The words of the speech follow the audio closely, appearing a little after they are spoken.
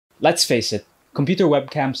Let's face it, computer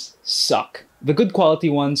webcams suck. The good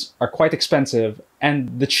quality ones are quite expensive,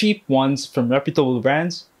 and the cheap ones from reputable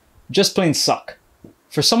brands just plain suck.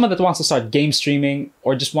 For someone that wants to start game streaming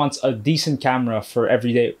or just wants a decent camera for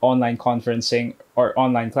everyday online conferencing or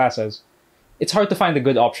online classes, it's hard to find a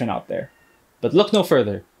good option out there. But look no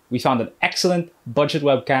further. We found an excellent budget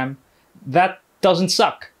webcam that doesn't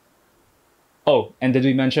suck. Oh, and did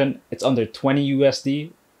we mention it's under 20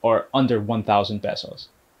 USD or under 1,000 pesos?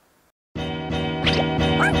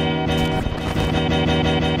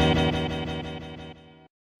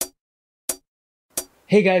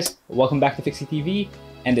 Hey guys, welcome back to Fixie TV,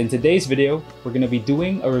 and in today's video, we're going to be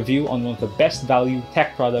doing a review on one of the best value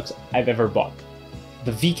tech products I've ever bought,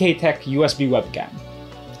 the VKTECH USB webcam.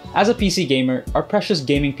 As a PC gamer, our precious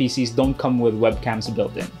gaming PCs don't come with webcams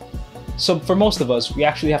built in. So for most of us, we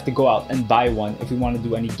actually have to go out and buy one if we want to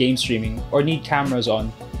do any game streaming or need cameras on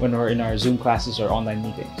when we're in our Zoom classes or online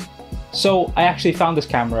meetings. So I actually found this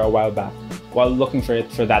camera a while back while looking for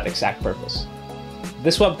it for that exact purpose.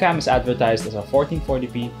 This webcam is advertised as a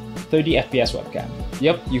 1440p 30fps webcam.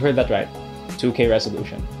 Yep, you heard that right, 2K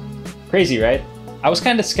resolution. Crazy, right? I was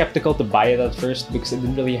kind of skeptical to buy it at first because it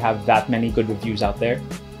didn't really have that many good reviews out there,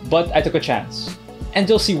 but I took a chance, and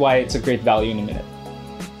you'll see why it's a great value in a minute.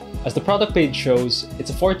 As the product page shows, it's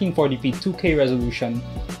a 1440p 2K resolution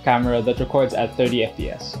camera that records at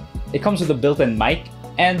 30fps. It comes with a built-in mic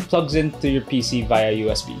and plugs into your PC via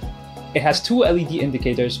USB. It has two LED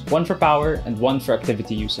indicators, one for power and one for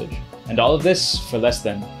activity usage. And all of this for less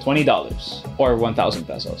than $20 or 1,000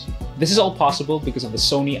 pesos. This is all possible because of the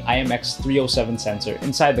Sony IMX307 sensor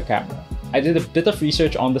inside the camera. I did a bit of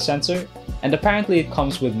research on the sensor, and apparently it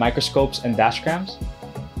comes with microscopes and dash cams.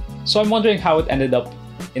 So I'm wondering how it ended up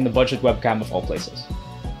in the budget webcam of all places.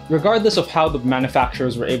 Regardless of how the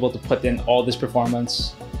manufacturers were able to put in all this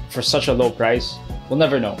performance for such a low price, we'll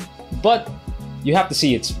never know. But you have to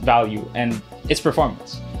see its value and its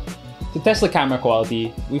performance. To test the camera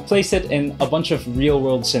quality, we placed it in a bunch of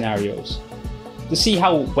real-world scenarios to see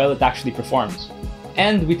how well it actually performs.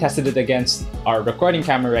 And we tested it against our recording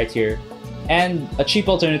camera right here and a cheap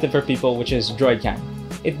alternative for people, which is Droidcam.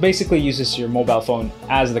 It basically uses your mobile phone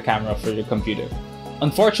as the camera for your computer.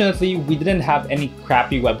 Unfortunately, we didn't have any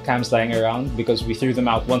crappy webcams lying around because we threw them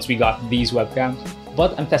out once we got these webcams,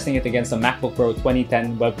 but I'm testing it against a MacBook Pro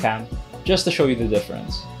 2010 webcam just to show you the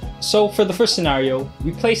difference. So for the first scenario,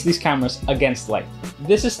 we place these cameras against light.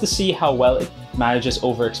 This is to see how well it manages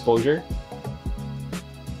overexposure.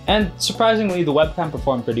 And surprisingly, the webcam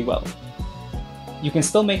performed pretty well. You can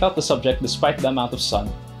still make out the subject despite the amount of sun.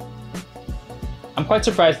 I'm quite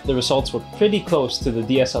surprised that the results were pretty close to the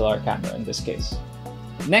DSLR camera in this case.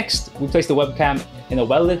 Next, we place the webcam in a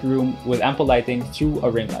well-lit room with ample lighting through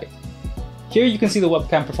a ring light. Here you can see the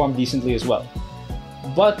webcam perform decently as well.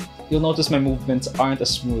 But you'll notice my movements aren't as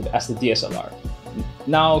smooth as the DSLR.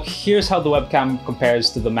 Now, here's how the webcam compares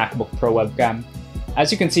to the MacBook Pro webcam.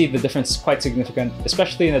 As you can see, the difference is quite significant,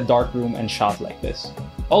 especially in a dark room and shot like this.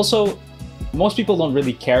 Also, most people don't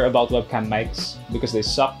really care about webcam mics because they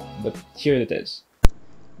suck, but here it is.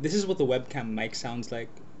 This is what the webcam mic sounds like.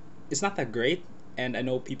 It's not that great, and I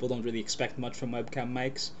know people don't really expect much from webcam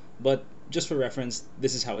mics, but just for reference,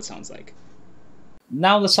 this is how it sounds like.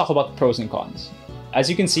 Now let's talk about the pros and cons. As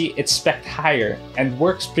you can see, it's spec'd higher and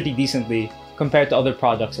works pretty decently compared to other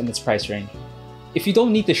products in its price range. If you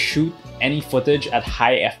don't need to shoot any footage at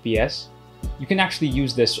high FPS, you can actually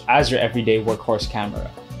use this as your everyday workhorse camera.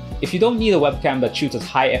 If you don't need a webcam that shoots at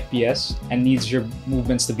high FPS and needs your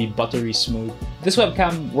movements to be buttery smooth, this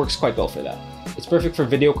webcam works quite well for that. It's perfect for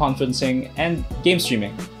video conferencing and game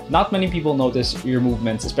streaming. Not many people notice your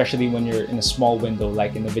movements, especially when you're in a small window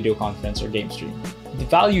like in a video conference or game stream. The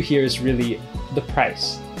value here is really the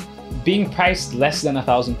price. Being priced less than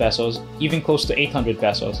 1,000 pesos, even close to 800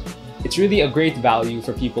 pesos, it's really a great value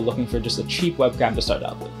for people looking for just a cheap webcam to start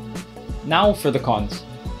out with. Now for the cons.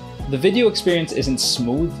 The video experience isn't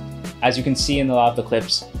smooth. As you can see in a lot of the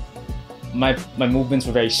clips, my movements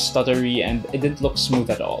were very stuttery and it didn't look smooth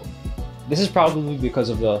at all. This is probably because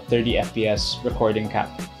of the 30fps recording cap.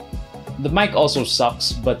 The mic also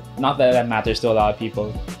sucks, but not that that matters to a lot of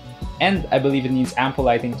people. And I believe it needs ample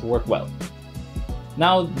lighting to work well.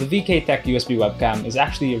 Now, the VKTECH USB webcam is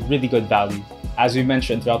actually a really good value. As we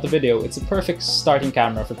mentioned throughout the video, it's a perfect starting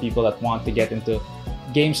camera for people that want to get into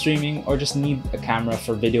game streaming or just need a camera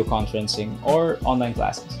for video conferencing or online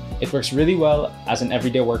classes. It works really well as an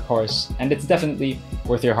everyday workhorse, and it's definitely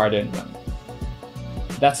worth your hard-earned money.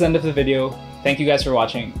 That's the end of the video. Thank you guys for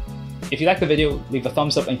watching. If you like the video, leave a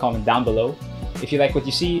thumbs up and comment down below. If you like what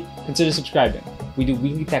you see, consider subscribing. We do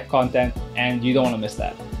weekly tech content and you don't want to miss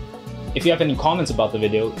that. If you have any comments about the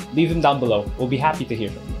video, leave them down below. We'll be happy to hear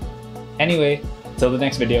from you. Anyway, till the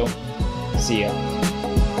next video, see ya.